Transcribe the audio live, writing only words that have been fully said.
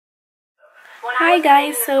Hi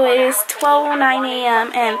guys, so it is 12:09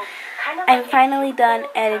 a.m. and I'm finally done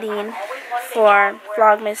editing for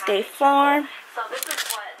Vlogmas Day 4. So this is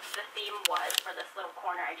what the theme was for this little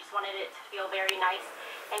corner. I just wanted it to feel very nice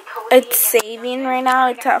and cozy. It's saving right now,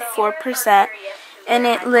 it's at 4%, and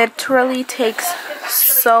it literally takes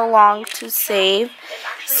so long to save.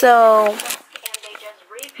 So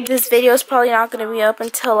this video is probably not going to be up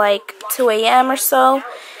until like 2 a.m. or so.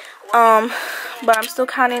 But I'm still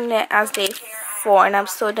counting it as day 4, and I'm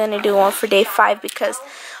still going to do one for day 5 because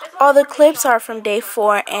all the clips are from day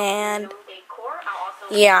 4, and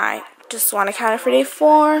yeah, I just want to count it for day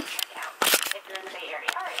 4.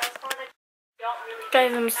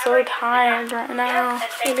 Guys, I'm so tired right now.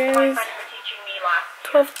 It is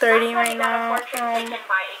 12:30 right now.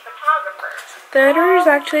 The editor is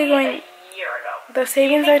actually going, the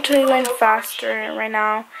savings are actually going faster right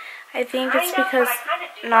now. I think it's because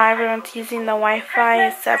not everyone's using the Wi-Fi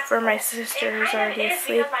except for my sister who's already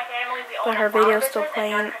asleep, but her video is still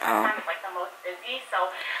playing. I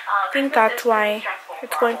think that's why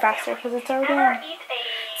it's going faster, because it's already on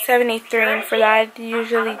 73, and for that,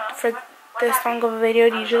 usually, for this long of a video,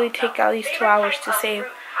 it usually takes at least 2 hours to save,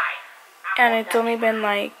 and it's only been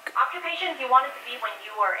like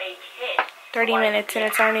 30 minutes, and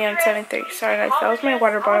it's already on 73. Sorry guys, that was my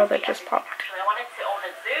water bottle that just popped.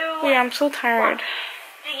 Yeah, I'm so tired.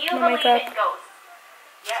 No makeup.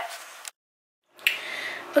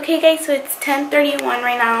 Okay guys, so it's 10:31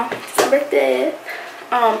 right now, December 5th.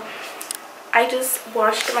 I just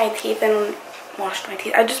washed my teeth and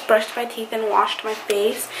I just brushed my teeth and washed my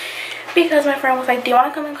face because my friend was like, do you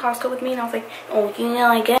want to come in Costco with me? And I was like, oh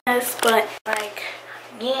yeah, I guess, but like,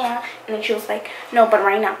 yeah. And then she was like, no, but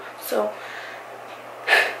right now. So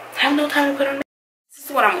I have no time to put on. This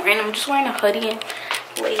is what I'm wearing. I'm just wearing a hoodie and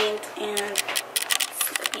leggings and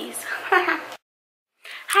slippies.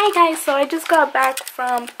 Hi guys, so I just got back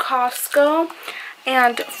from Costco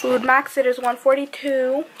and Food Max. It is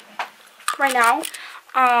 1:42 right now.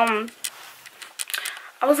 I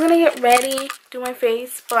was gonna get ready, do my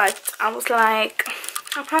face, but I was like,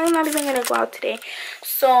 I'm probably not even gonna go out today,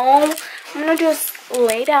 so I'm gonna just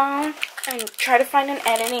lay down and try to find an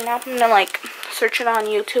editing app. I'm gonna like search it on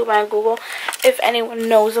YouTube and Google if anyone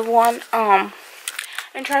knows of one,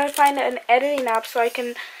 and try to find an editing app so I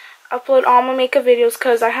can upload all my makeup videos,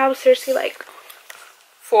 because I have seriously like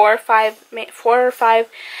 4 or 5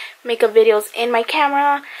 makeup videos in my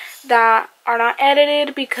camera that are not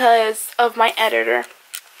edited because of my editor.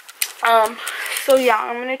 So yeah,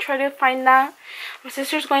 I'm gonna try to find that. My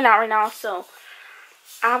sister's going out right now, so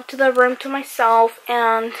I have the room to myself,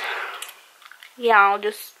 and yeah, I'll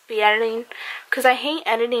just be editing because I hate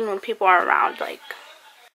editing when people are around. Like,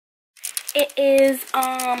 it is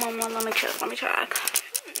let me check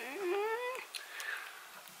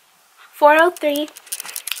 4:03,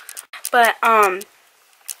 but I'm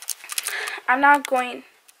not going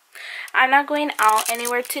out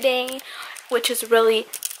anywhere today, which is really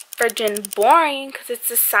friggin' boring because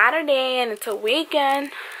it's a Saturday and it's a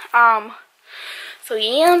weekend. So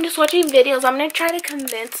yeah, I'm just watching videos. I'm gonna try to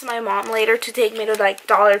convince my mom later to take me to like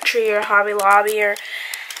Dollar Tree or Hobby Lobby or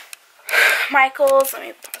Michael's. Let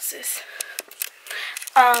me pause this.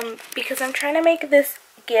 Because I'm trying to make this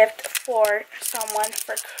gift for someone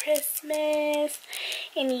for Christmas,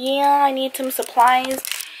 and yeah, I need some supplies.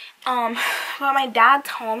 But my dad's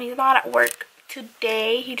home. He's not at work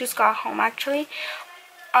today. He just got home actually.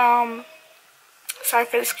 Sorry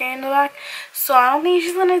for the screen in the back. So I don't think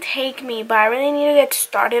she's gonna take me, but I really need to get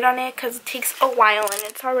started on it because it takes a while, and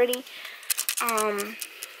it's already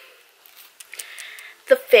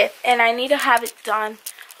the 5th, and I need to have it done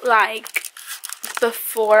like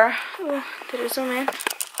before. Oh, did it zoom in?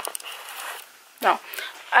 No.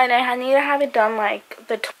 And I need to have it done like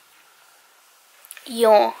the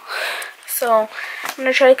so I'm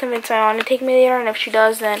gonna try to convince my mom to take me there, and if she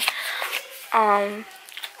does, then I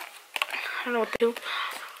don't know what to do.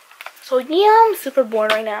 So yeah, I'm super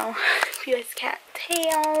bored right now. If you guys can't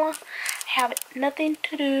tell, I have nothing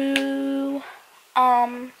to do.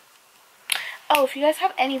 Oh, if you guys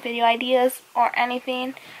have any video ideas or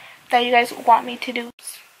anything that you guys want me to do,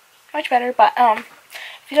 much better. But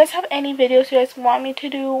if you guys have any videos you guys want me to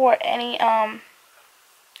do, or any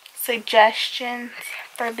suggestions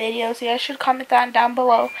for videos, you guys should comment that down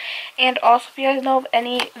below. And also, if you guys know of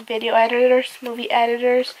any video editors, movie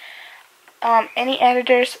editors, any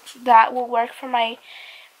editors that will work for my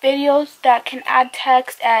videos, that can add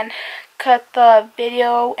text and cut the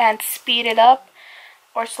video and speed it up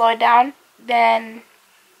or slow it down, then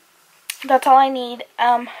that's all I need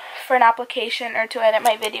for an application or to edit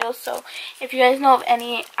my videos. So if you guys know of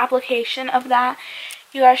any application of that,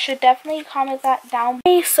 You guys should definitely comment that down.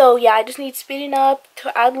 So yeah, I just need speeding up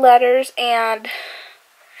to add letters and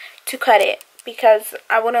to cut it, because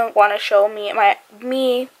I wouldn't want to show me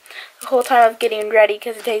the whole time of getting ready,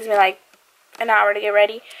 because it takes me like an hour to get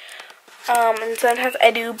ready. And sometimes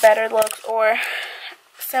I do better looks or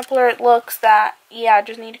simpler looks that, yeah,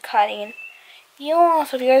 just need cutting. So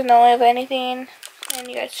if you guys know of anything, then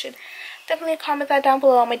you guys should definitely comment that down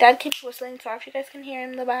below. My dad keeps whistling, so if you guys can hear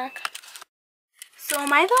him in the back. So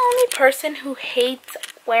am I the only person who hates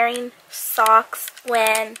wearing socks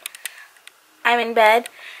when I'm in bed?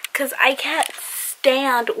 Because I can't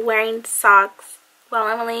stand wearing socks while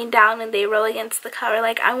I'm laying down and they roll against the cover.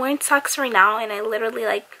 Like, I'm wearing socks right now and I literally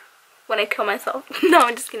like want to kill myself. No,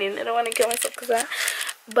 I'm just kidding. I don't want to kill myself because of that.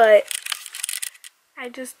 But I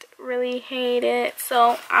just really hate it.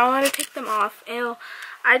 So I want to take them off. Ew.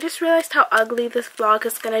 I just realized how ugly this vlog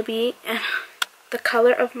is going to be. And the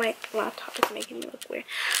color of my laptop is making me look weird.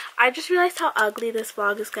 I just realized how ugly this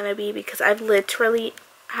vlog is going to be because I've literally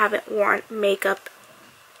haven't worn makeup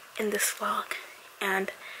in this vlog.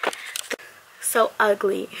 And so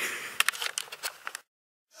ugly.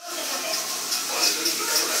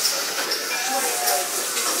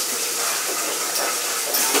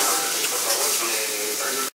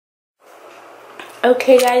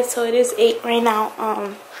 Okay guys, so it is 8 right now.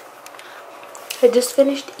 I just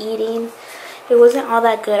finished eating. It wasn't all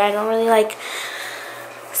that good. I don't really like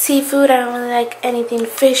seafood. I don't really like anything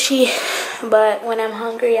fishy, but when I'm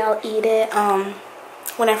hungry I'll eat it.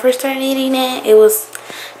 When I first started eating it, it was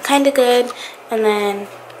kind of good, and then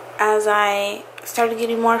as I started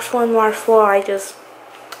getting more full and more full, I just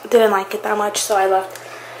didn't like it that much, so I left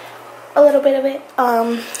a little bit of it.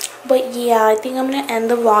 But yeah, I think I'm gonna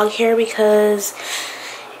end the vlog here because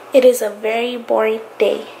it is a very boring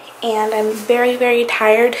day and I'm very, very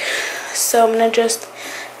tired. So I'm gonna just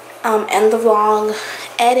end the vlog,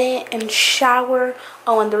 edit, and shower.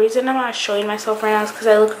 Oh, and the reason I'm not showing myself right now is because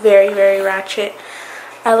I look very, very ratchet.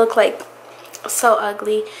 I look like so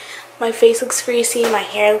ugly. My face looks greasy, my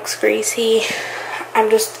hair looks greasy.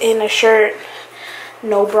 I'm just in a shirt,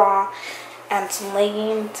 no bra, and some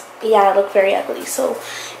leggings. Yeah, I look very ugly. So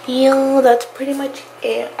yeah, that's pretty much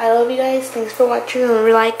it. I love you guys. Thanks for watching.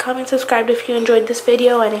 Remember, like, comment, subscribe if you enjoyed this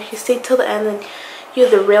video, and if you stayed till the end, then you're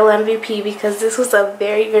the real MVP, because this was a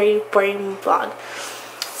very, very boring vlog.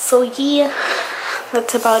 So yeah,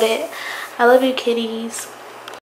 that's about it. I love you, kitties.